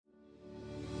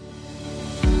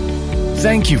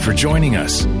Thank you for joining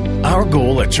us. Our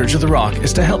goal at Church of the Rock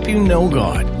is to help you know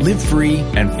God, live free,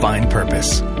 and find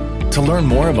purpose. To learn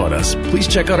more about us, please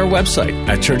check out our website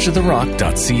at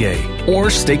churchoftherock.ca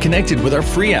or stay connected with our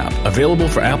free app available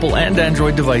for Apple and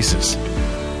Android devices.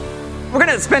 We're going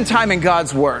to spend time in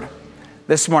God's Word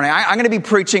this morning. I'm going to be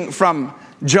preaching from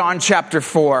John chapter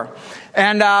 4.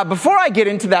 And before I get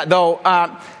into that, though,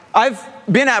 I've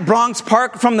been at Bronx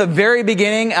Park from the very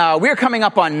beginning. We're coming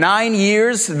up on 9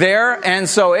 years there, and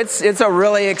so it's a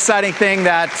really exciting thing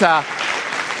that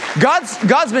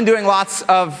God's been doing lots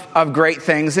of great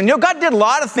things. And, God did a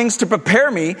lot of things to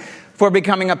prepare me for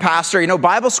becoming a pastor.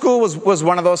 Bible school was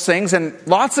one of those things, and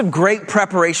lots of great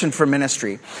preparation for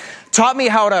ministry. Taught me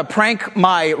how to prank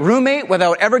my roommate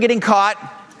without ever getting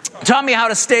caught. Taught me how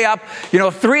to stay up,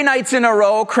 3 nights in a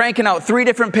row, cranking out 3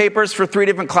 different papers for 3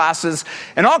 different classes,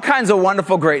 and all kinds of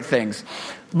wonderful, great things.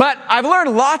 But I've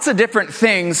learned lots of different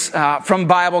things from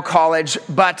Bible college.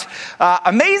 But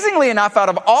amazingly enough, out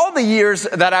of all the years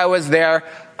that I was there,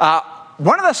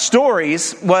 one of the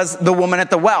stories was the woman at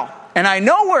the well. And I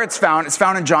know where it's found. It's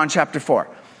found in John chapter 4.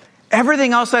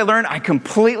 Everything else I learned, I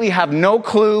completely have no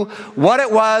clue what it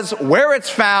was, where it's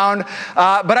found,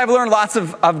 but I've learned lots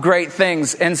of great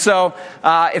things. And so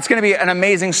it's going to be an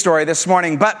amazing story this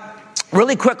morning. But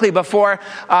really quickly, before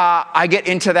I get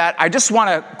into that, I just want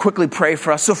to quickly pray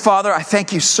for us. So Father, I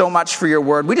thank you so much for your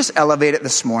word. We just elevate it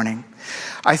this morning.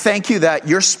 I thank you that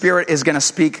your Spirit is going to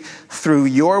speak through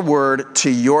your word to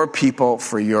your people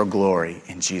for your glory.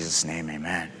 In Jesus' name,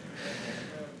 amen.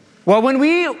 Well, when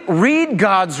we read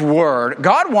God's word,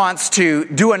 God wants to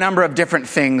do a number of different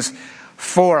things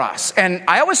for us. And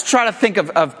I always try to think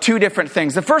of 2 different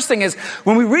things. The first thing is,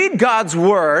 when we read God's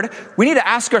word, we need to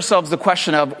ask ourselves the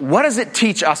question of, what does it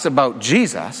teach us about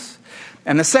Jesus?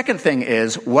 And the second thing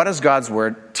is, what does God's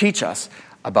word teach us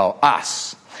about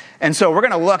us? And so we're going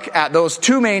to look at those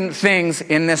 2 main things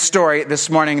in this story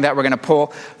this morning that we're going to pull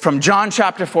from John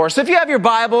chapter 4. So if you have your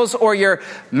Bibles or your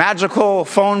magical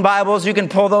phone Bibles, you can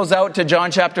pull those out to John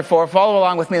chapter 4. Follow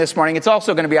along with me this morning. It's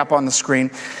also going to be up on the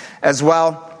screen as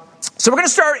well. So we're going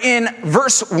to start in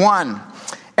verse 1.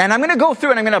 And I'm going to go through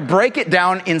and I'm going to break it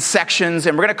down in sections.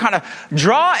 And we're going to kind of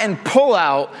draw and pull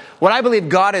out what I believe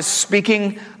God is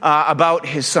speaking about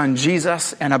his son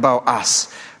Jesus and about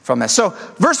us from this. So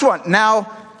verse 1.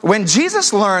 Now, when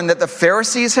Jesus learned that the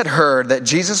Pharisees had heard that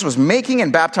Jesus was making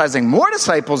and baptizing more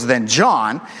disciples than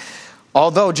John,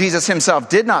 although Jesus himself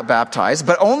did not baptize,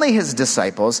 but only his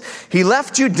disciples, he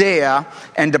left Judea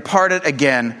and departed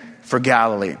again for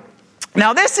Galilee.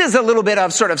 Now, this is a little bit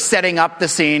of sort of setting up the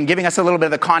scene, giving us a little bit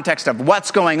of the context of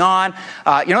what's going on.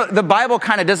 The Bible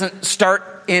kind of doesn't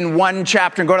start in one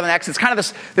chapter and go to the next. It's kind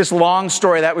of this long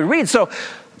story that we read. So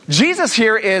Jesus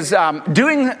here is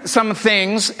doing some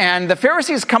things, and the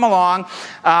Pharisees come along,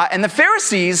 and the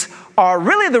Pharisees are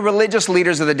really the religious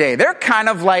leaders of the day. They're kind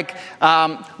of like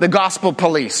the gospel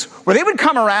police, where they would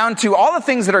come around to all the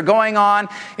things that are going on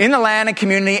in the land and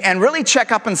community and really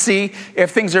check up and see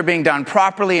if things are being done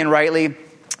properly and rightly.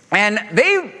 And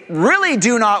they really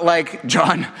do not like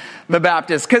John the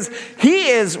Baptist, because he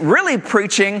is really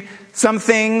preaching some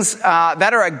things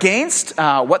that are against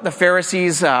what the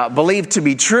Pharisees believe to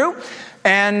be true.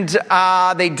 And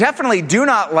they definitely do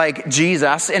not like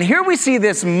Jesus. And here we see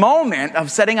this moment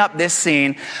of setting up this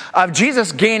scene of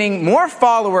Jesus gaining more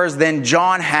followers than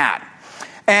John had.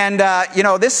 And,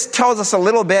 this tells us a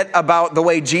little bit about the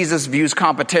way Jesus views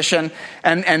competition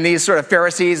and these sort of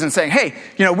Pharisees and saying, hey,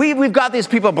 we've got these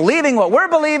people believing what we're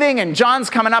believing, and John's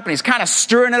coming up and he's kind of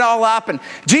stirring it all up, and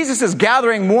Jesus is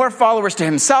gathering more followers to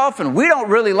himself, and we don't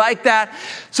really like that.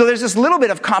 So there's this little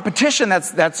bit of competition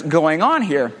that's going on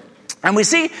here. And we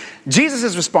see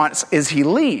Jesus' response is he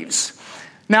leaves.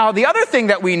 Now, the other thing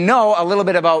that we know a little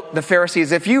bit about the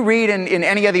Pharisees, if you read in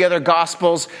any of the other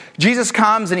Gospels, Jesus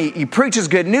comes and he preaches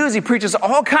good news. He preaches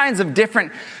all kinds of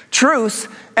different truths.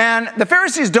 And the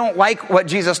Pharisees don't like what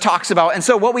Jesus talks about. And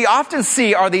so what we often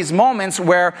see are these moments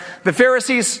where the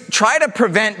Pharisees try to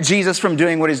prevent Jesus from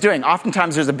doing what he's doing.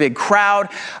 Oftentimes there's a big crowd.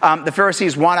 The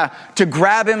Pharisees want to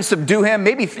grab him, subdue him,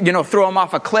 maybe throw him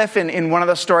off a cliff in one of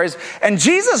the stories. And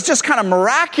Jesus just kind of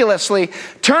miraculously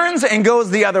turns and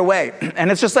goes the other way. And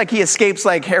it's just like he escapes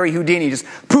like Harry Houdini. Just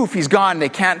poof, he's gone. They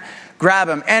can't grab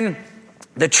him. And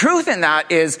the truth in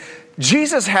that is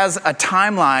Jesus has a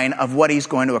timeline of what he's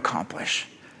going to accomplish.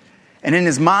 And in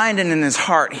his mind and in his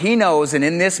heart, he knows, and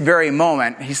in this very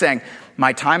moment, he's saying,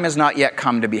 my time has not yet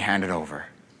come to be handed over.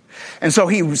 And so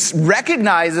he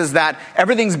recognizes that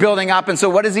everything's building up. And so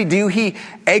what does he do? He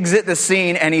exits the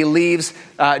scene and he leaves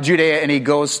Judea and he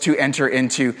goes to enter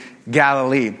into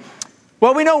Galilee.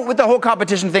 Well, we know with the whole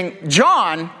competition thing,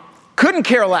 John couldn't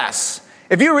care less.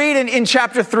 If you read in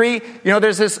chapter 3,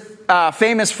 there's this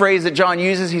famous phrase that John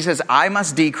uses. He says, I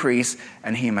must decrease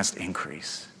and he must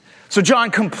increase. So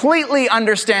John completely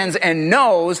understands and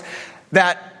knows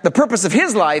that the purpose of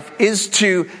his life is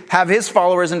to have his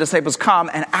followers and disciples come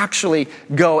and actually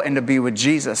go and to be with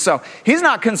Jesus. So he's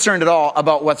not concerned at all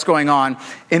about what's going on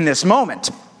in this moment.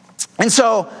 And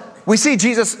so we see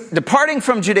Jesus departing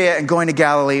from Judea and going to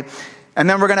Galilee. And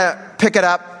then we're going to pick it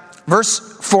up. Verse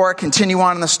 4, continue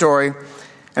on in the story.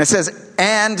 And it says,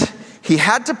 and he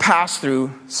had to pass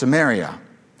through Samaria.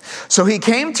 So he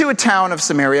came to a town of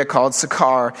Samaria called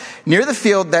Sychar, near the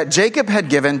field that Jacob had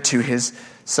given to his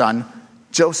son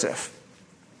Joseph.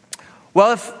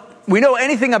 Well, if we know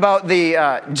anything about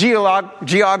the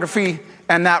geography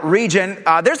and that region,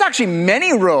 there's actually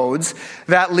many roads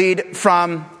that lead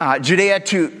from Judea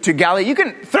to Galilee. You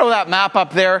can throw that map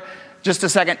up there just a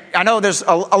second. I know there's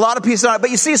a lot of pieces on it,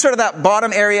 but you see sort of that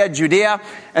bottom area, Judea,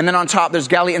 and then on top there's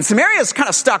Galilee. And Samaria is kind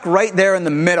of stuck right there in the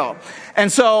middle.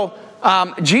 And so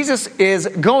Jesus is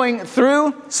going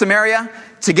through Samaria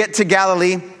to get to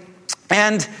Galilee,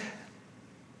 and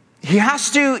he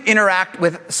has to interact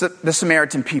with the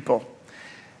Samaritan people.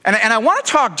 And I want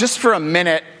to talk just for a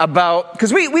minute about,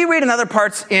 because we read in other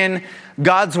parts in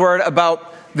God's word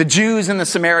about the Jews and the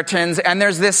Samaritans, and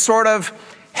there's this sort of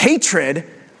hatred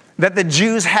that the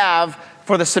Jews have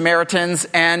for the Samaritans,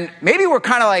 and maybe we're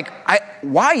kind of like,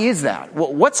 why is that?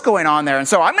 What's going on there? And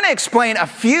so I'm going to explain a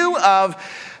few of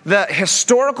the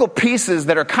historical pieces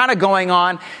that are kind of going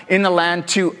on in the land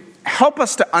to help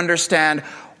us to understand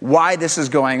why this is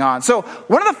going on. So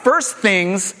one of the first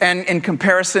things, and in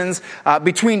comparisons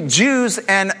between Jews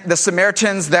and the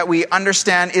Samaritans that we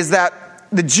understand, is that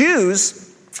the Jews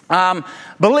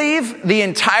believe the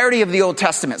entirety of the Old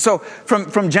Testament. So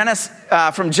from Genesis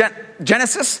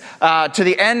to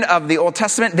the end of the Old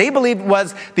Testament, they believed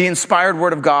was the inspired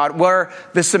word of God, where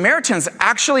the Samaritans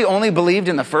actually only believed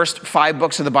in the first 5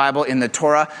 books of the Bible in the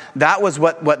Torah. That was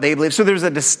what they believed. So there's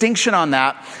a distinction on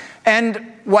that.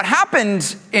 And what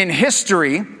happened in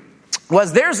history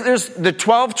was there's the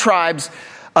 12 tribes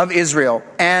of Israel.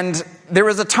 And there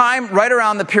was a time right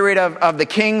around the period of the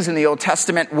kings in the Old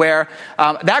Testament where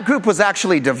that group was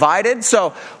actually divided.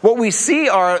 So what we see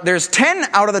there's 10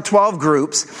 out of the 12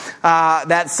 groups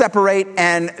that separate,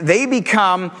 and they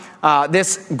become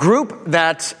this group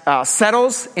that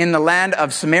settles in the land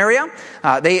of Samaria.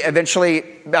 They eventually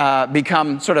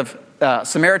become sort of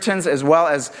Samaritans as well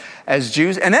as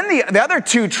Jews. And then the other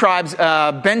 2 tribes,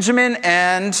 Benjamin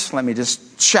and, let me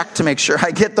just check to make sure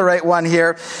I get the right one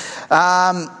here.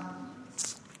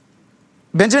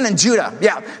 Benjamin and Judah.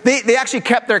 Yeah, they actually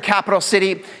kept their capital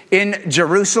city in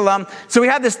Jerusalem. So we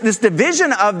have this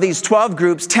division of these 12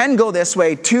 groups. 10 go this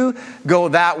way, 2 go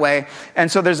that way.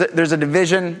 And so there's a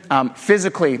division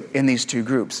physically in these 2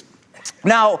 groups.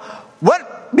 Now,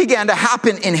 what began to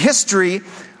happen in history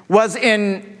was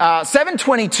in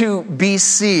 722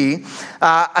 BC,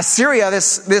 Assyria,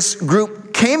 this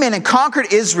group came in and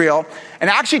conquered Israel and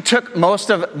actually took most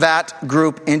of that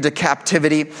group into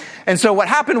captivity. And so what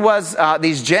happened was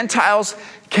these Gentiles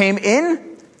came in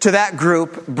to that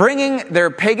group, bringing their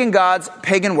pagan gods,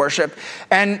 pagan worship,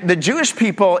 and the Jewish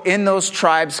people in those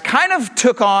tribes kind of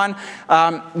took on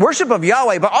worship of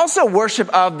Yahweh, but also worship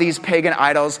of these pagan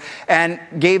idols, and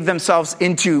gave themselves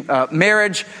into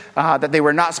marriage that they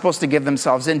were not supposed to give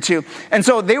themselves into. And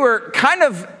so they were kind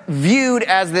of viewed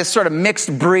as this sort of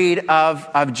mixed breed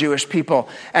of Jewish people.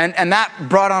 And that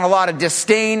brought on a lot of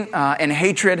disdain and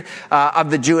hatred of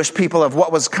the Jewish people, of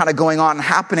what was kind of going on and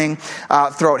happening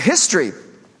throughout history.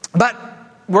 But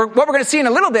what we're going to see in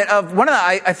a little bit of one of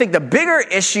I think the bigger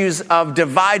issues of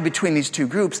divide between these 2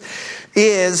 groups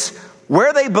is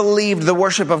where they believed the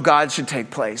worship of God should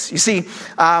take place. You see,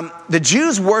 the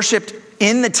Jews worshipped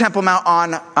in the Temple Mount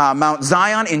on Mount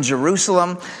Zion in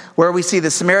Jerusalem, where we see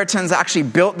the Samaritans actually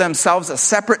built themselves a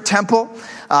separate temple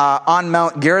on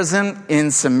Mount Gerizim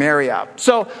in Samaria.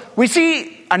 So we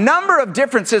see a number of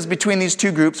differences between these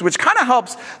 2 groups, which kind of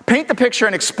helps paint the picture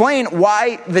and explain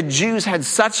why the Jews had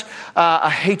such a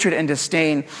hatred and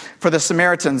disdain for the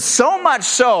Samaritans. So much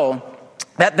so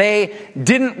that they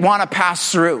didn't want to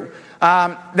pass through.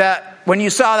 That when you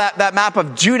saw that map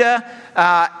of Judea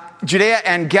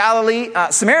and Galilee,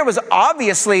 Samaria was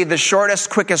obviously the shortest,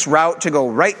 quickest route to go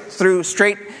right through,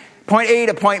 straight point A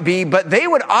to point B, but they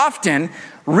would often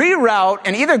reroute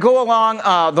and either go along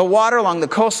the water, along the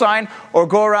coastline, or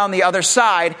go around the other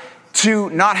side to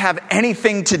not have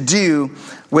anything to do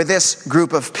with this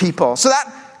group of people. So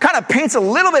that kind of paints a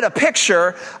little bit of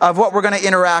picture of what we're going to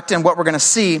interact and what we're going to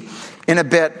see in a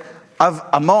bit of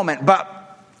a moment. But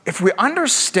if we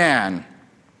understand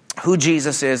who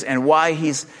Jesus is and why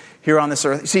he's here on this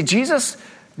earth. See, Jesus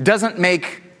doesn't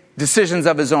make decisions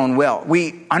of his own will.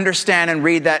 We understand and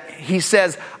read that he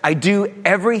says, I do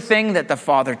everything that the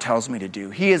Father tells me to do.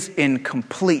 He is in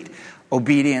complete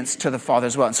obedience to the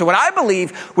Father's will. And so what I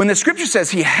believe when the scripture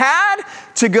says he had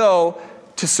to go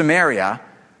to Samaria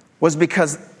was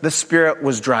because the Spirit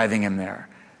was driving him there.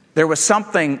 There was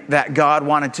something that God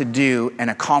wanted to do and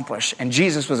accomplish, and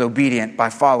Jesus was obedient by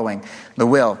following the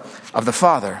will of the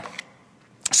Father.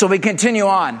 So we continue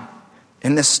on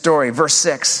in this story. Verse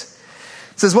 6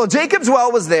 says, well, Jacob's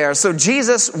well was there, so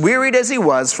Jesus, wearied as he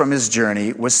was from his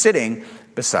journey, was sitting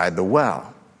beside the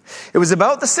well. It was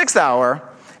about the 6th hour,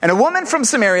 and a woman from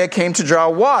Samaria came to draw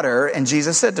water, and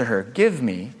Jesus said to her, give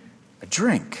me a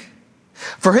drink.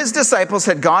 For his disciples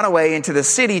had gone away into the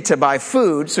city to buy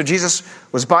food, so Jesus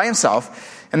was by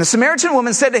himself. And the Samaritan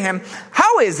woman said to him,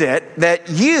 how is it that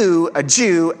you, a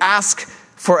Jew, ask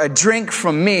for a drink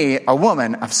from me, a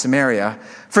woman of Samaria?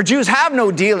 For Jews have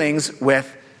no dealings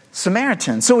with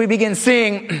Samaritans. So we begin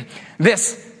seeing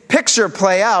this picture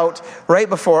play out right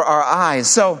before our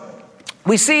eyes. So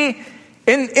we see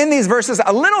in these verses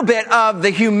a little bit of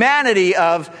the humanity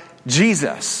of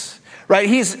Jesus. Right?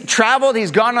 He's traveled,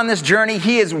 he's gone on this journey,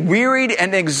 he is wearied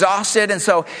and exhausted, and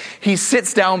so he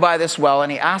sits down by this well and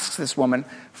he asks this woman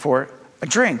for a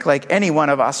drink, like any one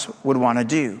of us would want to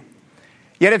do.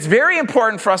 Yet it's very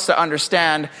important for us to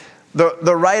understand,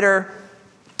 the writer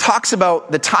talks about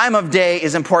the time of day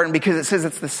is important because it says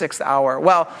it's the 6th hour.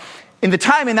 Well, in the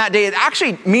time in that day, it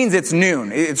actually means it's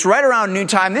noon. It's right around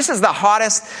noontime. This is the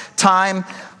hottest time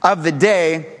of the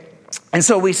day. And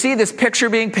so we see this picture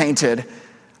being painted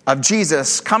of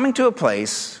Jesus coming to a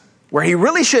place where he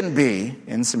really shouldn't be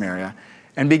in Samaria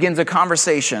and begins a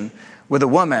conversation with a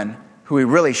woman who he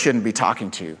really shouldn't be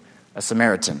talking to, a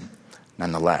Samaritan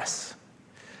nonetheless.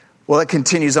 Well, it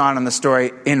continues on in the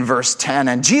story in verse 10,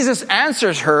 and Jesus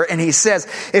answers her and he says,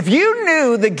 if you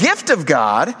knew the gift of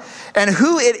God and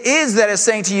who it is that is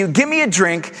saying to you, give me a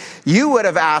drink, you would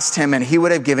have asked him and he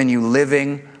would have given you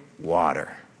living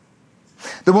water.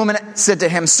 The woman said to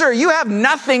him, sir, you have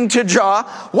nothing to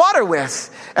draw water with,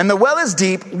 and the well is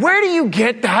deep. Where do you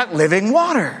get that living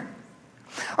water?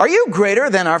 Are you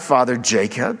greater than our father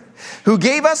Jacob, who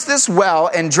gave us this well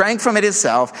and drank from it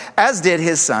himself, as did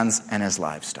his sons and his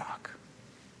livestock?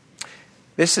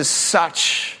 This is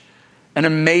such an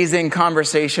amazing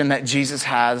conversation that Jesus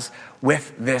has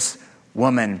with this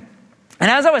woman. And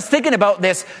as I was thinking about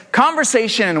this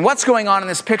conversation and what's going on in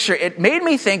this picture, it made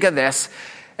me think of this.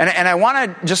 And I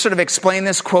want to just sort of explain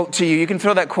this quote to you. You can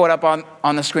throw that quote up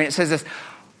on the screen. It says this,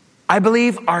 I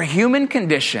believe our human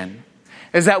condition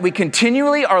is that we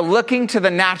continually are looking to the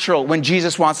natural when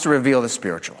Jesus wants to reveal the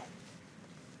spiritual.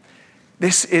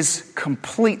 This is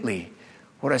completely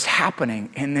what is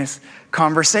happening in this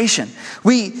conversation.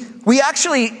 We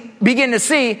actually begin to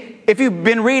see, if you've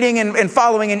been reading and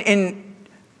following in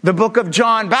the book of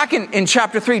John, back in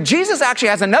chapter 3, Jesus actually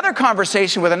has another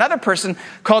conversation with another person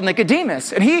called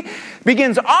Nicodemus. And he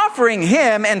begins offering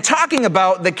him and talking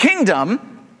about the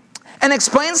kingdom and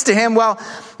explains to him, well,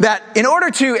 that in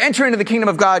order to enter into the kingdom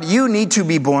of God, you need to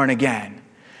be born again.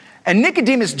 And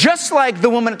Nicodemus, just like the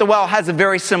woman at the well, has a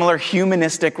very similar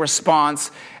humanistic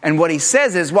response. And what he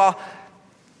says is, well,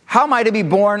 how am I to be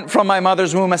born from my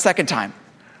mother's womb a second time?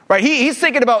 Right? He's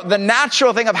thinking about the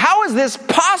natural thing of how is this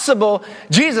possible,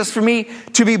 Jesus, for me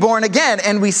to be born again?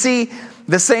 And we see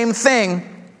the same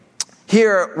thing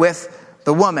here with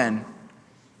the woman.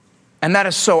 And that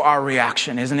is so our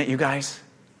reaction, isn't it, you guys?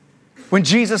 When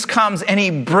Jesus comes and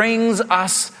he brings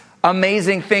us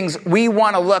amazing things, we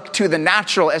want to look to the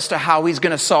natural as to how he's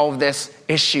going to solve this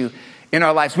issue in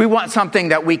our lives. We want something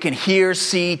that we can hear,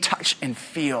 see, touch, and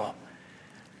feel.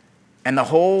 And the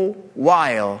whole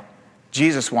while,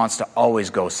 Jesus wants to always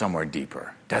go somewhere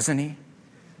deeper, doesn't he?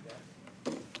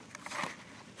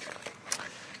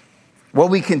 Well,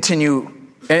 we continue,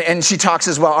 and she talks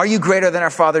as well. Are you greater than our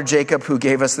father Jacob, who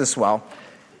gave us this well?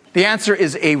 The answer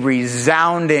is a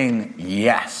resounding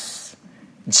yes.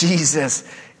 Jesus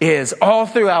is. All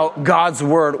throughout God's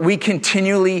word, we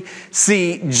continually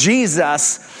see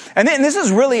Jesus. And then this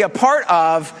is really a part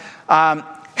of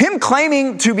him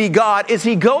claiming to be God, is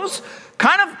he goes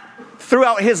kind of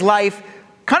throughout his life,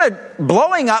 kind of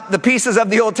blowing up the pieces of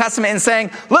the Old Testament and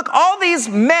saying, look, all these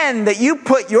men that you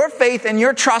put your faith and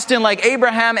your trust in, like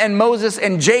Abraham and Moses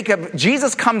and Jacob,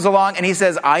 Jesus comes along and he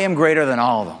says, I am greater than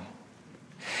all of them.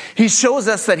 He shows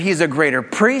us that he's a greater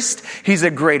priest, he's a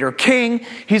greater king,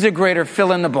 he's a greater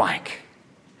fill in the blank.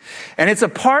 And it's a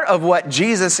part of what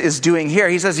Jesus is doing here.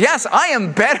 He says, yes, I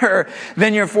am better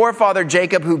than your forefather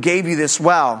Jacob, who gave you this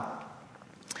well.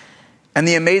 And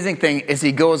the amazing thing is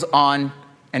he goes on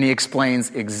and he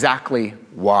explains exactly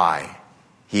why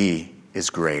he is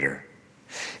greater.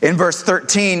 In verse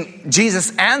 13,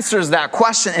 Jesus answers that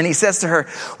question and he says to her,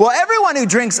 well, everyone who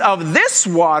drinks of this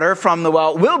water from the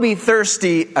well will be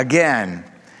thirsty again.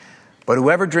 But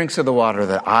whoever drinks of the water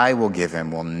that I will give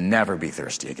him will never be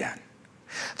thirsty again.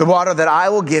 The water that I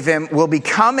will give him will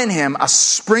become in him a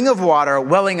spring of water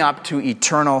welling up to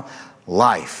eternal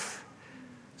life.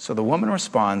 So the woman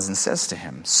responds and says to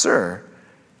him, Sir,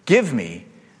 give me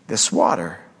this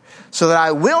water, so that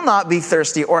I will not be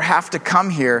thirsty or have to come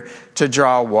here to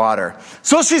draw water.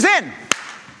 So she's in.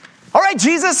 All right,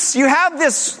 Jesus, you have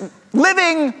this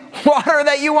living water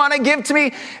that you want to give to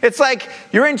me. It's like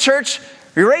you're in church,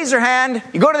 you raise your hand,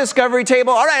 you go to the discovery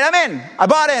table. All right, I'm in. I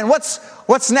bought in.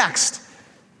 What's next?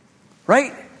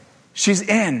 Right? She's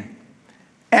in.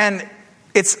 And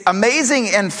it's amazing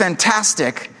and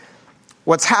fantastic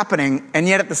what's happening, and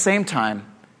yet at the same time,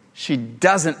 she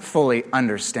doesn't fully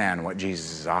understand what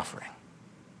Jesus is offering.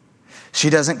 She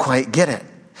doesn't quite get it.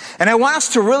 And I want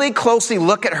us to really closely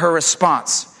look at her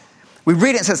response. We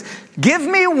read it, it says, give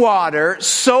me water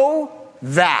so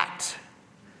that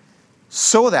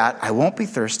I won't be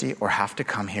thirsty or have to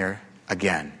come here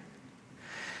again.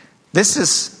 This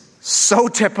is so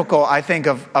typical, I think,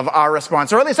 of our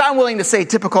response, or at least I'm willing to say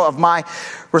typical of my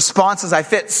responses. I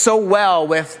fit so well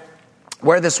with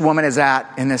where this woman is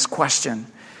at in this question.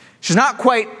 She's not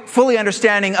quite fully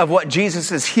understanding of what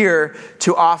Jesus is here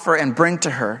to offer and bring to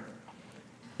her.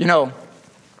 You know,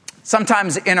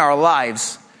 sometimes in our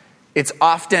lives, it's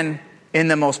often in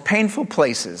the most painful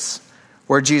places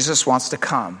where Jesus wants to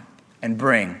come and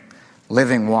bring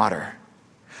living water.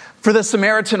 For the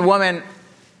Samaritan woman,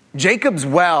 Jacob's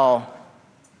well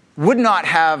would not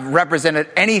have represented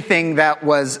anything that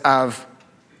was of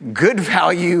good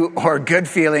value or good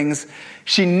feelings.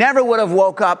 She never would have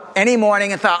woke up any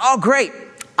morning and thought, oh, great,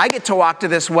 I get to walk to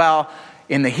this well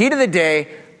in the heat of the day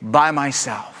by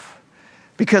myself.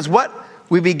 Because what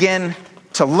we begin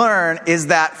to learn is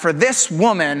that for this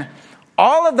woman,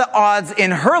 all of the odds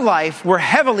in her life were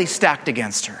heavily stacked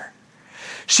against her.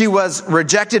 She was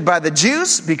rejected by the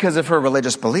Jews because of her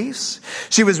religious beliefs.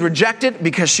 She was rejected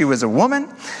because she was a woman.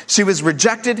 She was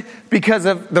rejected because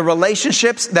of the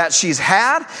relationships that she's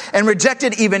had, and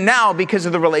rejected even now because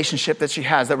of the relationship that she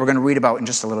has that we're going to read about in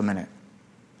just a little minute.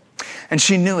 And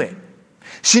she knew it.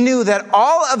 She knew that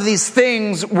all of these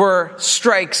things were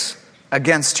strikes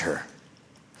against her.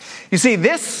 You see,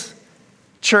 this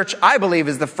church, I believe,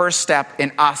 is the first step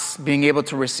in us being able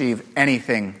to receive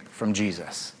anything from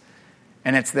Jesus.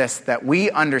 And it's this, that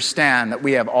we understand that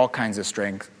we have all kinds of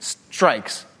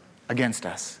strikes against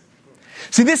us.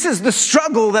 See, this is the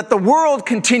struggle that the world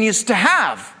continues to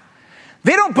have.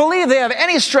 They don't believe they have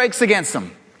any strikes against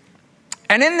them.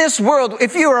 And in this world,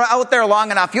 if you are out there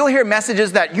long enough, you'll hear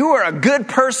messages that you are a good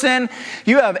person,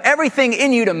 you have everything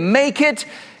in you to make it,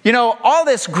 you know, all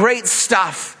this great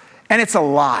stuff, and it's a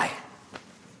lie.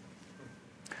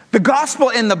 The gospel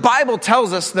in the Bible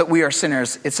tells us that we are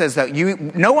sinners. It says that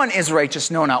no one is righteous,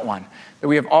 no, not one. That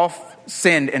we have all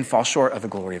sinned and fall short of the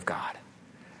glory of God.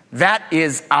 That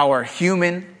is our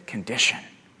human condition.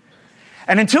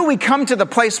 And until we come to the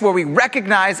place where we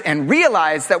recognize and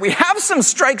realize that we have some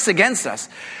strikes against us,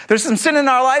 there's some sin in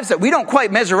our lives that we don't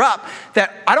quite measure up,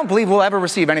 that I don't believe we'll ever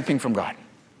receive anything from God.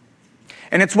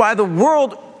 And it's why the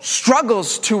world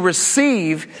struggles to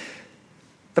receive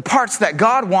the parts that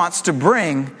God wants to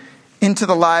bring into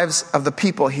the lives of the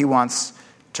people he wants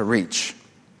to reach.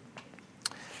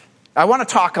 I want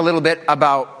to talk a little bit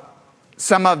about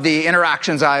some of the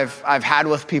interactions I've had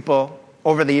with people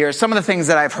over the years, some of the things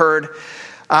that I've heard.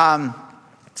 And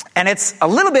it's a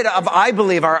little bit of, I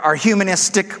believe, our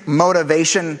humanistic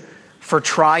motivation for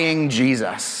trying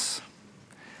Jesus.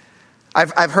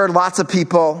 I've heard lots of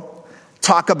people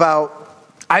talk about,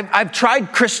 I've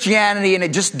tried Christianity and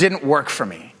it just didn't work for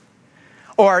me.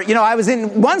 Or, you know, I was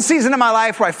in one season of my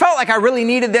life where I felt like I really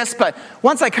needed this, but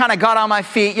once I kind of got on my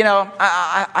feet, you know,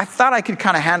 I thought I could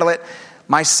kind of handle it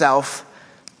myself.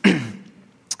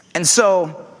 And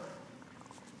so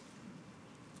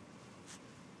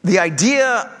the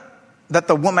idea that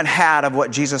the woman had of what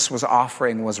Jesus was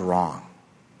offering was wrong.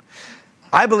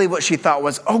 I believe what she thought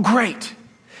was, oh, great.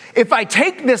 If I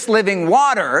take this living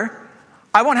water,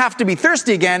 I won't have to be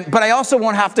thirsty again, but I also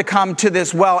won't have to come to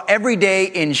this well every day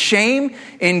in shame,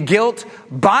 in guilt,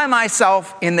 by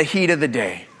myself in the heat of the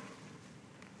day.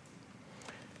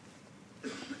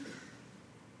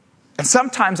 And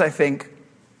sometimes I think,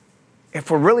 if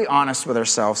we're really honest with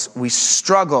ourselves, we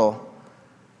struggle,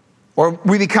 or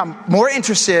we become more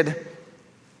interested,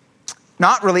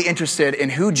 not really interested in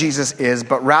who Jesus is,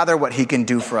 but rather what he can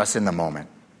do for us in the moment.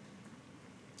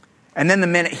 And then the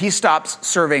minute he stops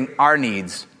serving our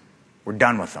needs, we're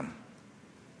done with them.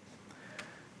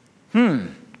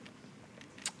 In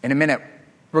a minute,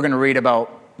 we're going to read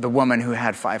about the woman who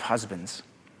had 5 husbands.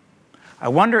 I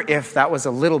wonder if that was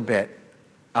a little bit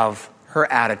of her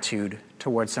attitude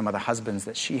towards some of the husbands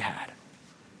that she had.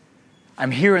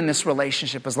 I'm here in this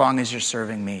relationship as long as you're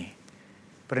serving me.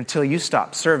 But until you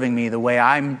stop serving me the way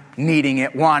I'm needing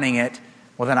it, wanting it,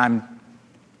 well, then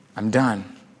I'm done.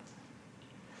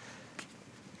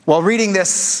 Well, reading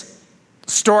this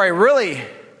story really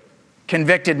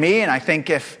convicted me, and I think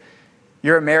if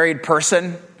you're a married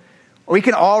person, we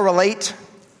can all relate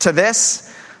to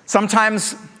this.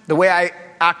 Sometimes the way I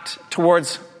act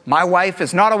towards my wife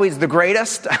is not always the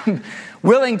greatest. I'm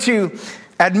willing to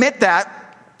admit that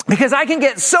because I can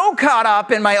get so caught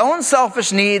up in my own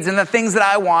selfish needs and the things that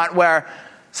I want where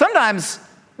sometimes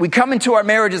we come into our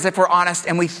marriages, if we're honest,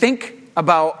 and we think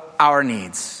about our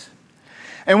needs.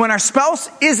 And when our spouse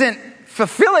isn't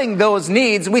fulfilling those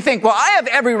needs, we think, well, I have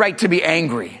every right to be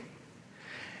angry.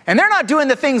 And they're not doing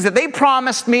the things that they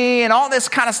promised me and all this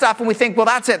kind of stuff. And we think, well,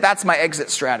 that's it. That's my exit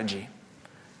strategy.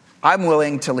 I'm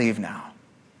willing to leave now.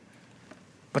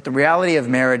 But the reality of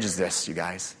marriage is this, you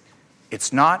guys.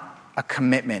 It's not a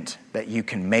commitment that you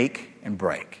can make and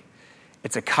break.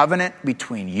 It's a covenant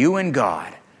between you and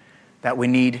God that we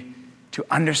need to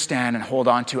understand and hold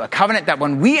on to. A covenant that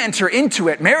when we enter into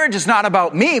it, marriage is not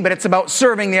about me, but it's about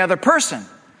serving the other person.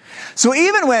 So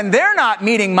even when they're not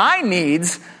meeting my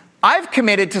needs, I've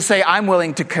committed to say I'm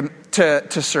willing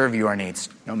to serve your needs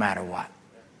no matter what.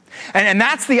 And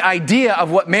that's the idea of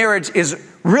what marriage is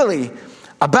really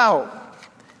about.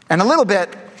 And a little bit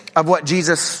of what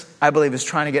Jesus, I believe, is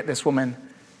trying to get this woman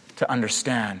to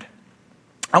understand.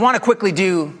 I want to quickly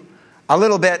do a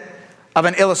little bit of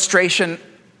an illustration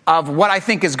of what I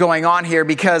think is going on here,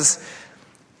 because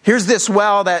here's this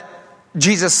well that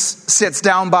Jesus sits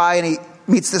down by and he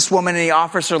meets this woman and he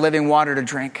offers her living water to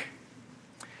drink.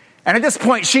 And at this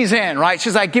point, she's in, right?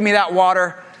 She's like, give me that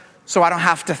water so I don't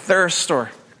have to thirst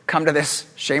or come to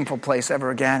this shameful place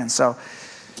ever again. And so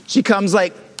she comes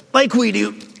like we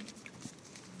do.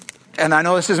 And I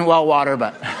know this isn't well water,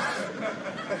 but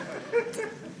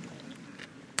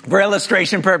for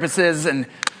illustration purposes, and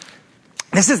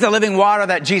this is the living water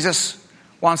that Jesus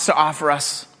wants to offer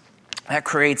us, that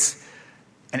creates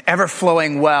an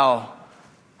ever-flowing well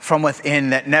from within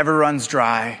that never runs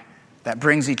dry, that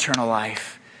brings eternal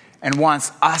life, and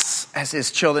wants us as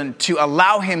his children to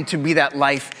allow him to be that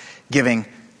life-giving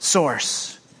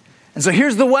source. And so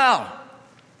here's the well.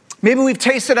 Maybe we've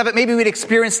tasted of it, maybe we'd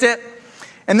experienced it,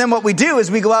 and then what we do is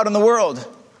we go out in the world,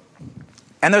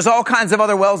 and there's all kinds of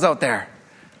other wells out there.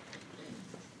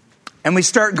 And we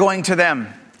start going to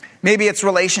them. Maybe it's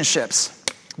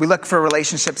We look for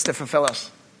relationships to fulfill us.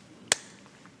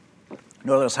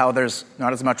 Notice how there's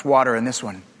not as much water in this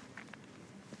one.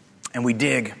 And we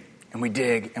dig, and we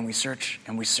dig, and we search,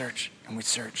 and we search, and we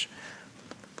search.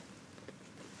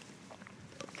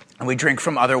 And we drink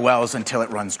from other wells until it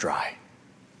runs dry.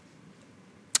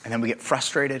 And then we get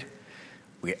frustrated,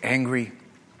 we get angry,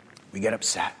 we get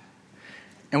upset.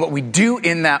 And what we do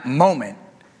in that moment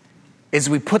is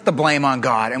we put the blame on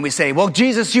God and we say, well,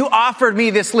 Jesus, you offered me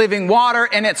this living water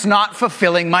and it's not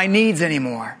fulfilling my needs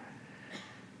anymore.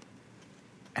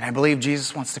 And I believe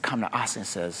Jesus wants to come to us and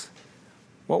says,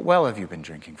 what well have you been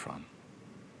drinking from?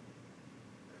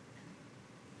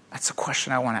 That's the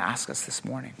question I want to ask us this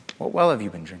morning. What well have you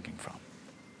been drinking from?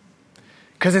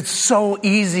 Because it's so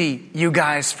easy, you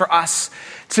guys, for us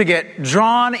to get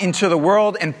drawn into the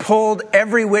world and pulled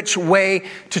every which way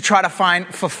to try to find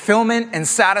fulfillment and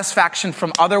satisfaction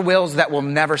from other wills that will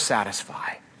never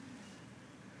satisfy.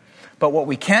 But what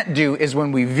we can't do is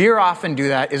when we veer off and do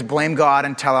that is blame God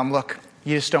and tell him, look,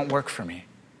 you just don't work for me.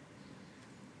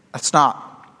 That's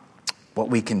not what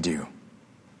we can do.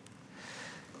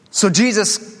 So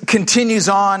Jesus continues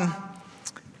on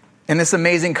in this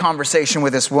amazing conversation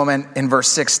with this woman in verse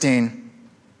 16.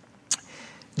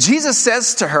 Jesus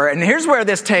says to her, and here's where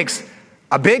this takes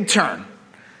a big turn.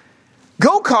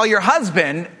 Go call your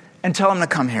husband and tell him to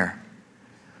come here.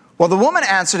 Well, the woman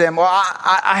answered him, well,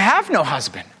 I have no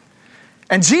husband.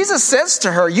 And Jesus says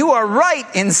to her, you are right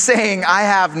in saying I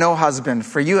have no husband,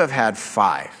 for you have had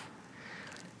 5.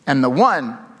 And the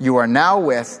one you are now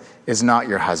with is not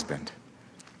your husband.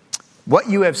 What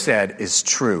you have said is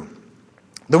true.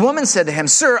 The woman said to him,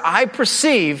 sir, I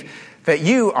perceive that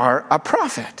you are a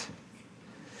prophet.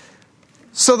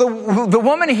 So the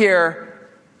woman here,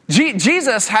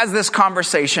 Jesus has this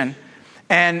conversation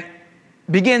and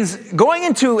begins going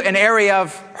into an area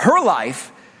of her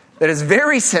life that is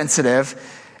very sensitive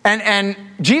And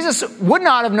Jesus would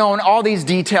not have known all these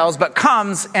details, but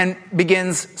comes and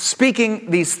begins speaking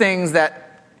these things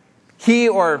that he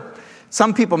or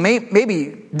some people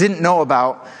maybe didn't know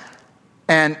about,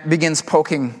 and begins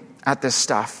poking at this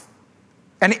stuff.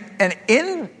 And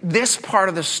in this part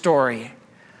of the story,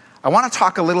 I want to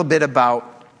talk a little bit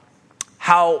about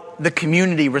how the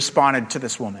community responded to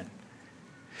this woman.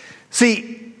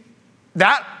 See,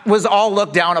 that was all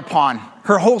looked down upon.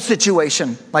 Her whole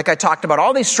situation, like I talked about,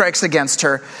 all these strikes against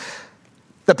her.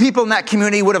 The people in that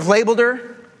community would have labeled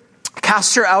her,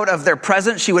 cast her out of their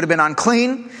presence. She would have been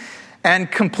unclean,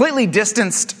 and completely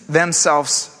distanced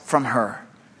themselves from her.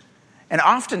 And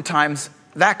oftentimes,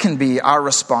 that can be our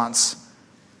response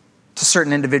to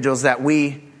certain individuals that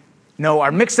we know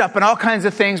are mixed up in all kinds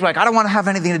of things. We're like, I don't want to have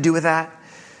anything to do with that.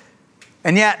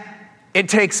 And yet, it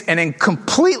takes an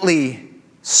completely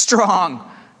strong,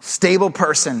 stable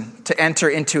person to enter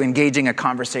into engaging a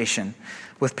conversation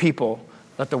with people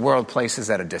that the world places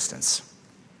at a distance.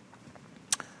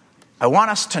 I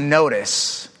want us to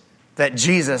notice that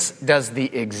Jesus does the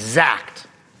exact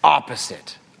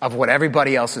opposite of what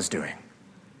everybody else is doing.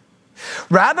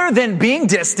 Rather than being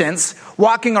distant,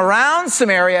 walking around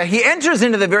Samaria, he enters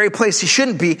into the very place he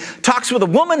shouldn't be, talks with a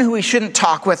woman who he shouldn't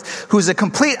talk with, who's a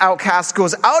complete outcast,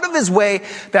 goes out of his way,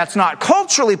 that's not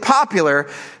culturally popular,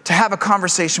 to have a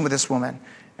conversation with this woman.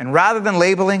 And rather than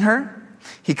labeling her,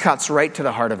 he cuts right to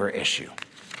the heart of her issue.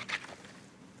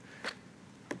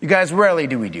 You guys, rarely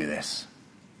do we do this.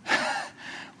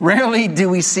 Rarely do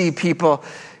we see people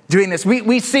doing this.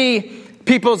 We see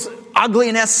people's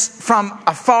ugliness from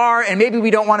afar, and maybe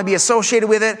we don't want to be associated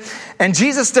with it. And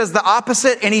Jesus does the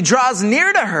opposite, and he draws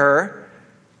near to her.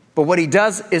 But what he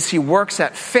does is he works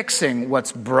at fixing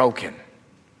what's broken.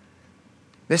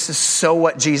 This is so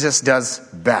what Jesus does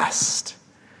best.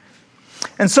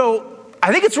 And so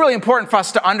I think it's really important for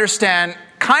us to understand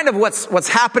kind of what's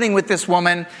happening with this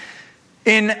woman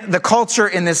in the culture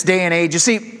in this day and age. You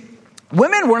see,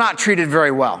 women were not treated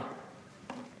very well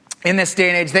in this day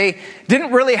and age. They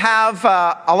didn't really have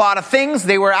a lot of things.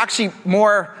 They were actually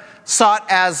more sought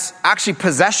as actually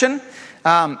possession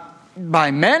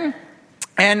by men.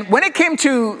 And when it came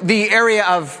to the area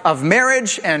of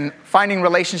marriage and finding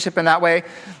relationship in that way,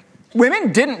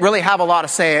 women didn't really have a lot of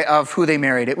say of who they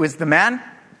married. It was the man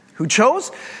who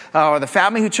chose, or the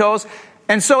family who chose.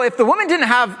 And so if the woman didn't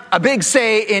have a big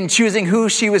say in choosing who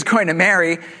she was going to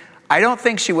marry, I don't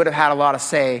think she would have had a lot of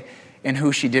say in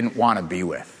who she didn't want to be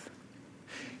with.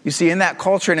 You see, in that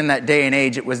culture and in that day and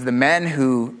age, it was the men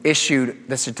who issued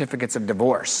the certificates of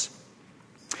divorce.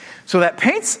 So that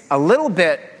paints a little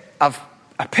bit of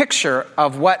a picture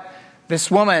of what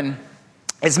this woman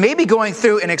is maybe going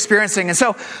through and experiencing. And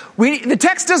so the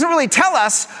text doesn't really tell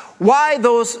us why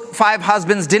those 5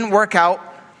 husbands didn't work out.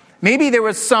 Maybe there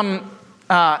was some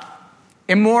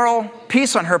immoral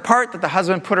piece on her part that the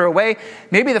husband put her away.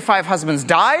 Maybe the 5 husbands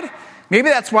died. Maybe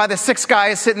that's why the 6th guy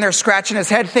is sitting there scratching his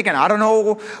head thinking, I don't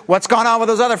know what's gone on with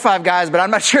those other 5 guys, but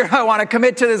I'm not sure I want to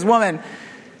commit to this woman.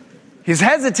 He's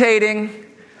hesitating.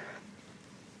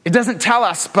 It doesn't tell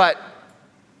us, but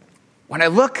when I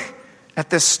look at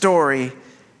this story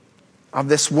of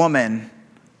this woman,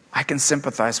 I can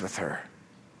sympathize with her.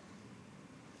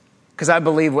 Because I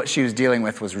believe what she was dealing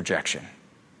with was rejection.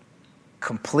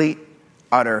 Complete,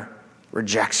 utter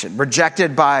rejection.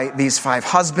 Rejected by these 5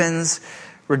 husbands,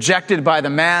 rejected by the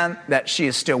man that she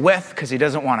is still with because he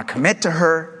doesn't want to commit to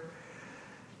her.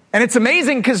 And it's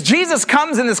amazing because Jesus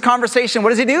comes in this conversation.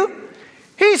 What does he do?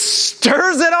 He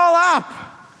stirs it all up.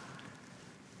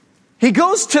 He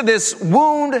goes to this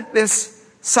wound, this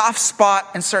soft spot,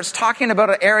 and starts talking about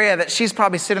an area that she's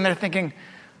probably sitting there thinking,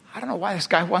 I don't know why this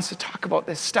guy wants to talk about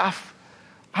this stuff.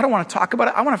 I don't want to talk about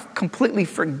it. I want to completely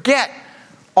forget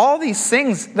all these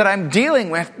things that I'm dealing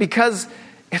with because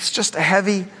it's just a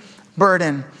heavy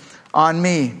burden on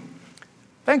me.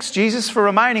 Thanks, Jesus, for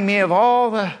reminding me of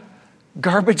all the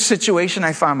garbage situation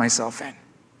I found myself in.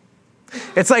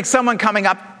 It's like someone coming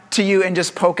up to you and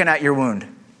just poking at your wound.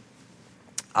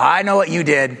 I know what you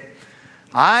did.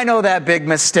 I know that big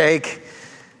mistake.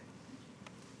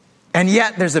 And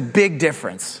yet there's a big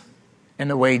difference in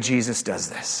the way Jesus does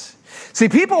this. See,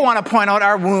 people want to point out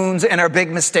our wounds and our big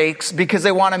mistakes because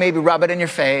they want to maybe rub it in your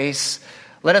face.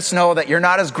 Let us know that you're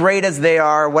not as great as they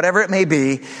are, whatever it may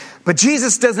be. But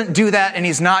Jesus doesn't do that, and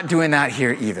he's not doing that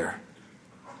here either.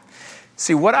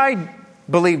 See, what I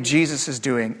believe Jesus is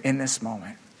doing in this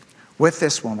moment with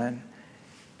this woman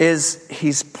is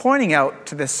he's pointing out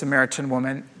to this Samaritan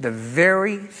woman the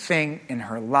very thing in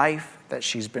her life that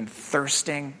she's been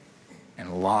thirsting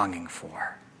and longing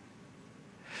for.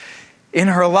 in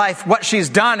her life, what she's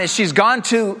done is she's gone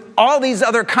to all these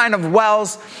other kind of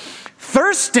wells,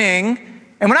 thirsting.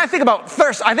 And when I think about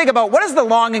thirst, I think about what is the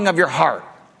longing of your heart?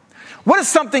 What is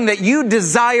something that you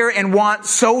desire and want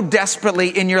so desperately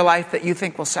in your life that you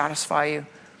think will satisfy you?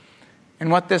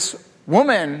 And what this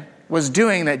woman was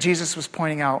doing that Jesus was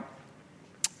pointing out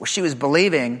was she was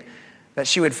believing that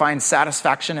she would find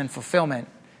satisfaction and fulfillment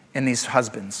in these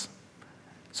husbands.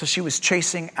 So she was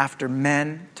chasing after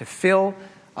men to fill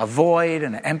a void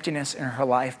and an emptiness in her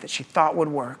life that she thought would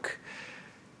work.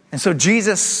 And so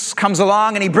Jesus comes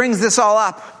along and he brings this all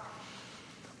up.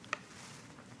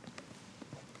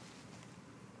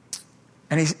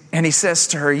 And he says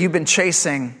to her, you've been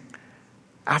chasing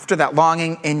after that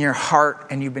longing in your heart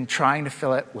and you've been trying to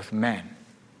fill it with men.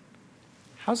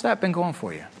 How's that been going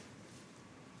for you?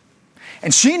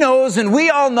 And she knows, and we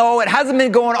all know, it hasn't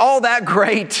been going all that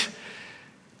great.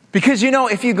 Because,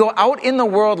 if you go out in the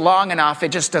world long enough, it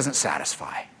just doesn't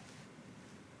satisfy.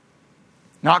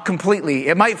 Not completely.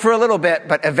 It might for a little bit,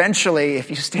 but eventually, if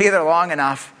you stay there long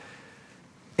enough,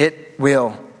 it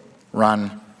will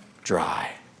run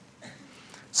dry.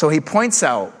 So he points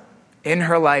out in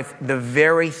her life the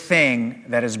very thing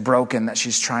that is broken that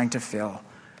she's trying to fill.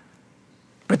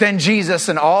 But then Jesus,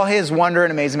 in all his wonder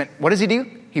and amazement, what does he do?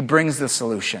 He brings the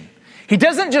solution. He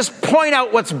doesn't just point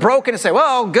out what's broken and say,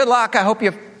 well, good luck, I hope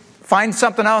you find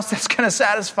something else that's going to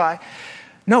satisfy.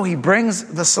 No, he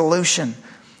brings the solution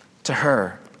to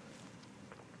her.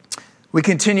 We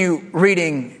continue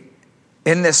reading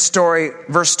in this story,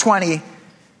 verse 20.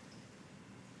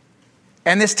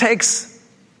 And this takes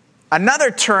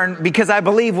another turn because I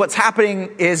believe what's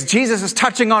happening is Jesus is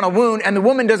touching on a wound and the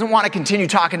woman doesn't want to continue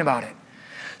talking about it.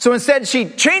 So instead, she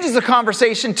changes the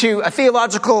conversation to a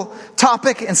theological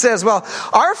topic and says, well,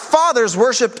 our fathers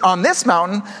worshipped on this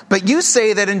mountain, but you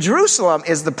say that in Jerusalem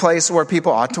is the place where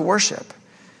people ought to worship.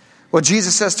 Well,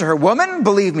 Jesus says to her, woman,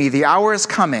 believe me, the hour is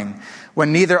coming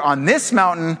when neither on this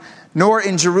mountain nor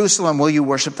in Jerusalem will you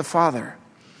worship the Father.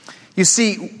 You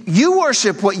see, you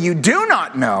worship what you do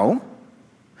not know.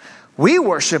 We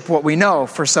worship what we know,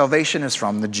 for salvation is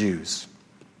from the Jews.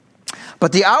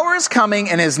 But the hour is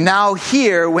coming and is now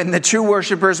here when the true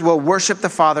worshipers will worship the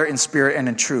Father in spirit and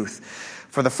in truth.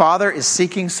 For the Father is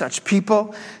seeking such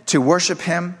people to worship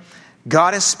him.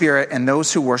 God is spirit, and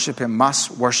those who worship him must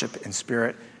worship in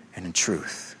spirit and in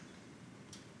truth.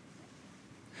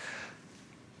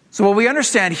 So what we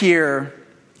understand here,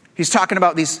 he's talking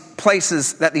about these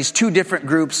places that these two different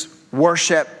groups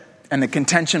worship and the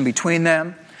contention between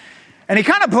them. And he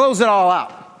kind of blows it all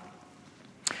out.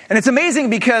 And it's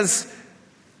amazing because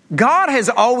God has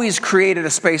always created a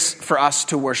space for us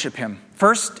to worship him.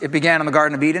 First, it began in the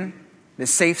Garden of Eden,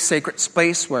 this safe, sacred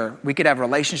space where we could have a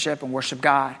relationship and worship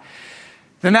God.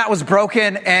 Then that was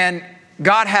broken, and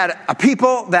God had a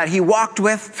people that he walked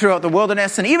with throughout the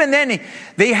wilderness. And even then,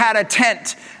 they had a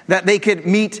tent that they could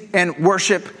meet and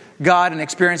worship God and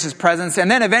experience his presence. And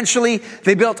then eventually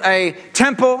they built a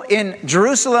temple in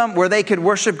Jerusalem where they could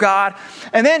worship God.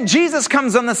 And then Jesus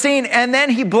comes on the scene and then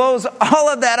he blows all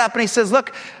of that up and he says,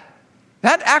 look,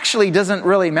 that actually doesn't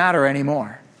really matter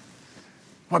anymore.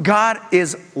 What God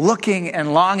is looking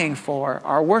and longing for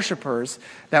are worshipers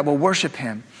that will worship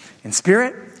him in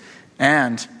spirit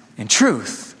and in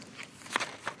truth.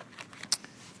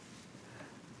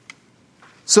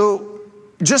 So,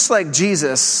 just like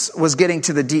Jesus was getting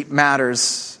to the deep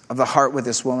matters of the heart with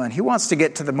this woman, he wants to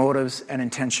get to the motives and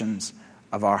intentions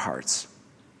of our hearts.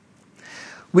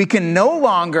 We can no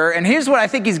longer, and here's what I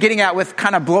think he's getting at with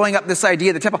kind of blowing up this idea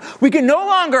of the temple. We can no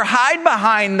longer hide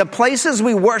behind the places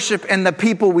we worship and the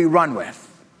people we run with.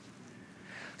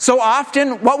 So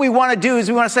often what we want to do is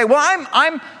we want to say, well,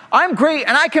 I'm great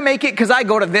and I can make it because I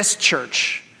go to this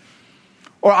church.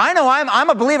 Or I know I'm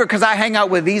a believer because I hang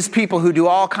out with these people who do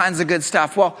all kinds of good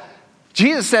stuff. Well,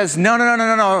 Jesus says,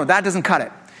 no, that doesn't cut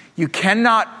it. You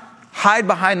cannot hide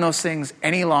behind those things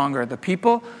any longer. The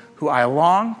people who I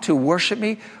long to worship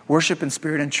me, worship in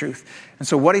spirit and truth. And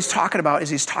so what he's talking about is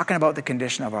he's talking about the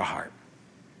condition of our heart.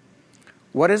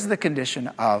 What is the condition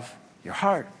of your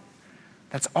heart?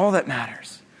 That's all that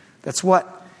matters. That's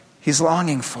what he's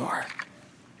longing for.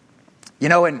 You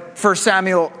know, in 1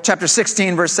 Samuel chapter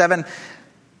 16, verse 7,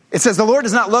 it says, the Lord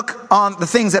does not look on the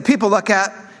things that people look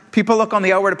at. People look on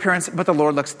the outward appearance, but the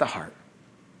Lord looks at the heart.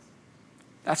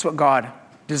 That's what God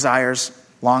desires,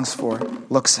 longs for,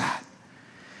 looks at.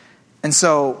 And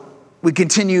so we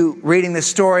continue reading this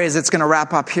story as it's going to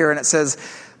wrap up here. And it says,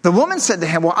 the woman said to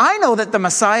him, well, I know that the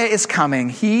Messiah is coming,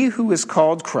 he who is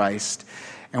called Christ.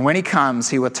 And when he comes,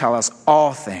 he will tell us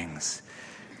all things.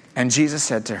 And Jesus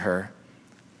said to her,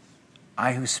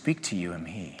 I who speak to you am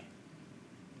he.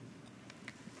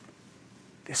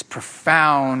 this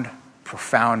profound,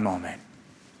 profound moment.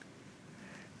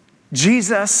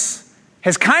 Jesus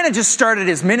has kind of just started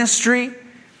his ministry,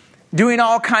 doing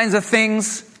all kinds of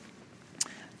things.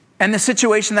 And the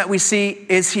situation that we see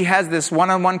is he has this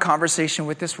one-on-one conversation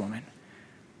with this woman.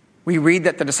 We read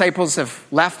that the disciples have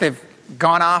left. They've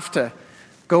gone off to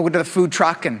go to the food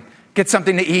truck and get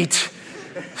something to eat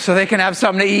so they can have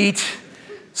something to eat.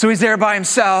 So he's there by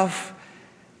himself,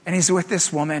 and he's with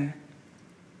this woman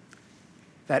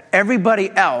that everybody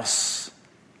else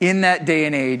in that day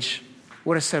and age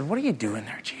would have said, "What are you doing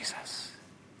there, Jesus?"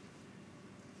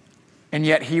 And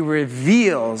yet he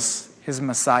reveals his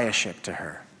messiahship to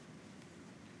her,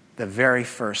 the very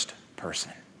first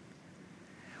person.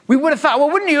 We would have thought, well,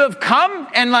 wouldn't you have come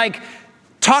and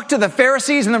talked to the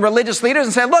Pharisees and the religious leaders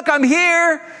and said, "Look, I'm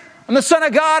here. I'm the Son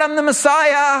of God. I'm the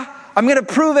Messiah. I'm going to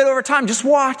prove it over time. Just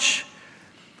watch."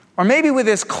 Or maybe with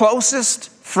his closest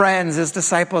friends, his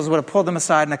disciples would have pulled them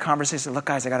aside in a conversation. "Look,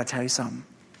 guys, I got to tell you something.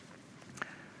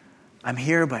 I'm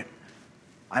here, but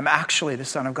I'm actually the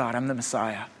Son of God. I'm the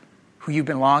Messiah who you've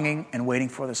been longing and waiting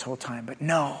for this whole time." But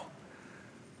no.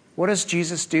 What does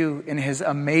Jesus do in his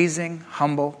amazing,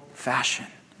 humble fashion?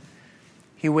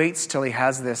 He waits till he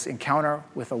has this encounter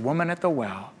with a woman at the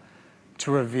well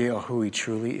to reveal who he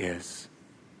truly is.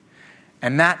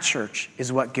 And that, church,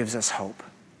 is what gives us hope.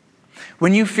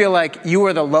 When you feel like you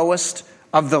are the lowest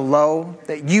of the low,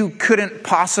 that you couldn't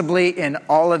possibly, in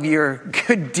all of your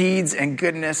good deeds and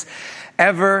goodness,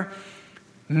 ever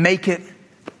make it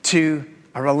to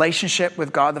a relationship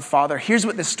with God the Father, here's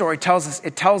what this story tells us.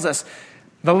 It tells us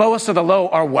the lowest of the low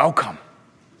are welcome.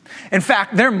 In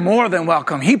fact, they're more than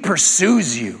welcome. He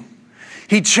pursues you.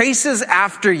 He chases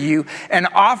after you and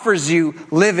offers you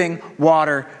living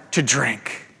water to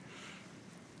drink.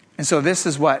 And so this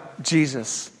is what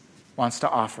Jesus wants to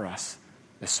offer us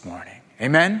this morning.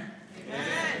 Amen?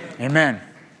 Amen. Amen.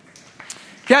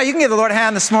 Yeah, you can give the Lord a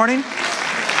hand this morning.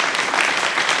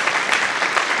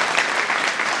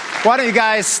 Why don't you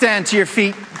guys stand to your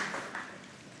feet?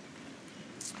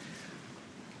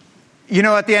 You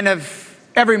know, at the end of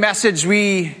every message,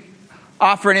 we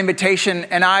offer an invitation,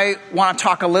 and I want to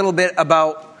talk a little bit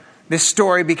about this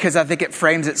story because I think it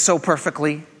frames it so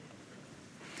perfectly.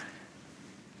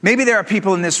 Maybe there are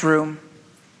people in this room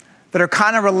that are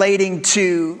kind of relating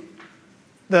to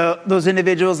those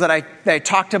individuals that I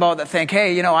talked about that think,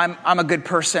 hey, you know, I'm a good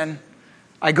person.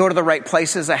 I go to the right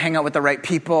places. I hang out with the right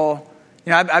people.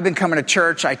 You know, I've been coming to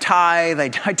church. I tithe. I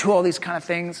do all these kind of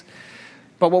things.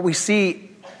 But what we see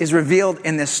is revealed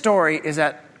in this story is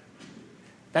that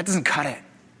doesn't cut it.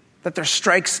 That there's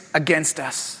strikes against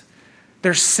us.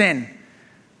 There's sin.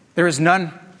 There is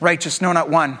none righteous, no, not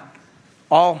one.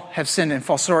 All have sinned and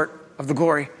fall short of the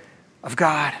glory of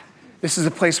God. This is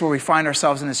a place where we find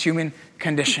ourselves in this human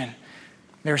condition.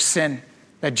 There's sin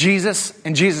that Jesus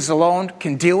and Jesus alone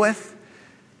can deal with.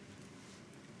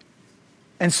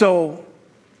 And so,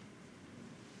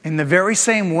 in the very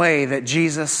same way that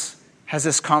Jesus has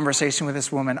this conversation with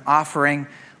this woman, offering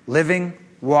living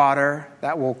water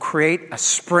that will create a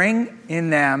spring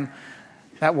in them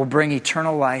that will bring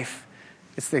eternal life,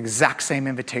 it's the exact same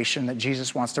invitation that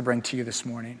Jesus wants to bring to you this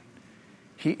morning.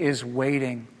 He is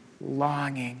waiting,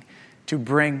 longing to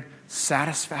bring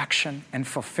satisfaction and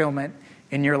fulfillment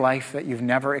in your life that you've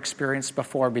never experienced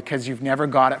before because you've never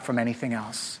got it from anything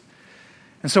else.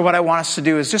 And so what I want us to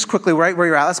do is just quickly, right where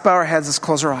you're at, let's bow our heads, let's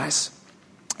close our eyes.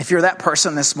 If you're that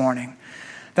person this morning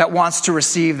that wants to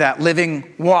receive that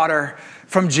living water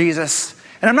from Jesus,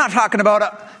 and I'm not talking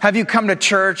about have you come to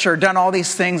church or done all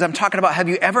these things. I'm talking about have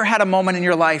you ever had a moment in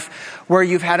your life where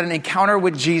you've had an encounter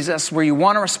with Jesus, where you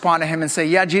want to respond to him and say,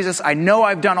 yeah, Jesus, I know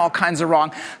I've done all kinds of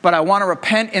wrong, but I want to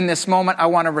repent in this moment. I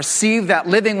want to receive that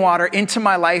living water into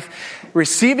my life,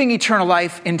 receiving eternal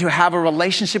life, and to have a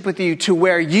relationship with you to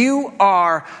where you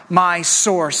are my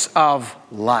source of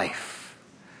life.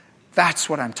 That's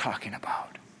what I'm talking about.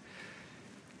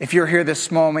 If you're here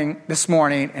this morning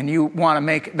and you want to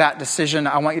make that decision,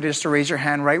 I want you just to raise your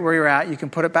hand right where you're at. You can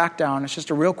put it back down. It's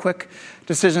just a real quick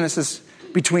decision. This is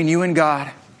between you and God.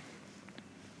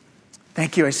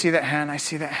 Thank you. I see that hand. I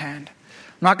see that hand.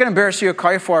 I'm not going to embarrass you or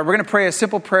call you forward. We're going to pray a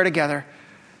simple prayer together,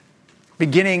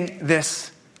 beginning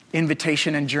this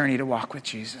invitation and journey to walk with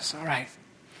Jesus. All right.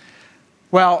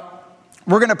 Well,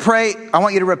 we're going to pray. I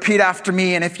want you to repeat after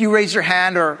me. And if you raise your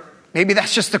hand, or maybe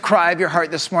that's just the cry of your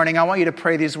heart this morning, I want you to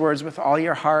pray these words with all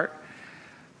your heart.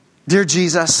 Dear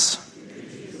Jesus,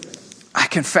 I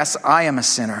confess I am a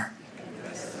sinner.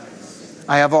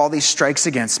 I have all these strikes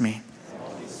against me.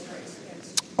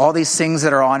 All these things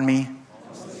that are on me.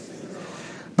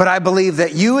 But I believe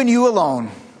that you and you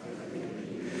alone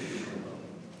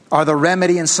are the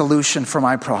remedy and solution for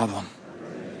my problem.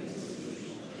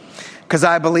 Because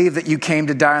I believe that you came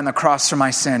to die on the cross for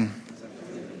my sin.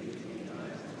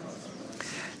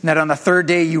 And that on the third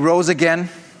day you rose again.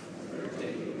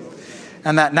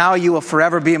 And that now you will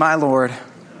forever be my Lord.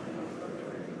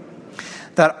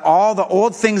 That all the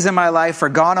old things in my life are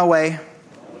gone away.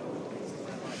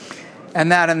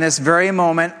 And that in this very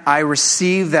moment I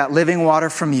receive that living water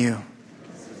from you.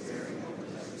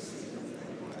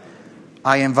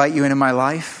 I invite you into my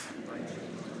life.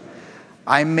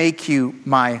 I make you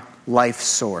my life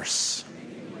source.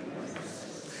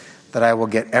 That I will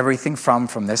get everything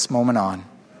from this moment on.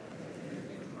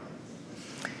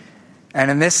 And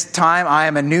in this time, I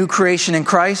am a new creation in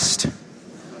Christ.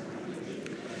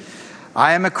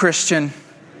 I am a Christian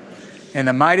in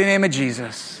the mighty name of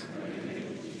Jesus.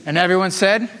 And everyone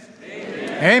said,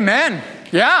 Amen. Amen.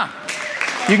 Yeah.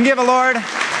 You can give the Lord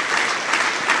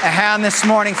a hand this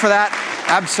morning for that.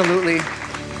 Absolutely.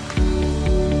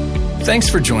 Thanks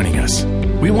for joining us.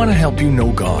 We want to help you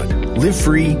know God, live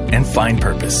free, and find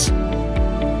purpose.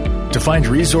 To find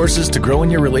resources to grow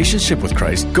in your relationship with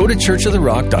Christ, go to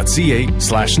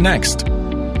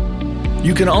churchoftherock.ca/next.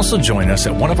 You can also join us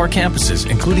at one of our campuses,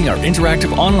 including our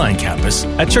interactive online campus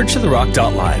at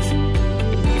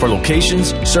churchoftherock.live. For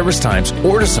locations, service times,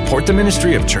 or to support the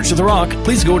ministry of Church of the Rock,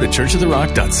 please go to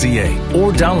churchoftherock.ca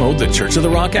or download the Church of the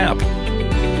Rock app.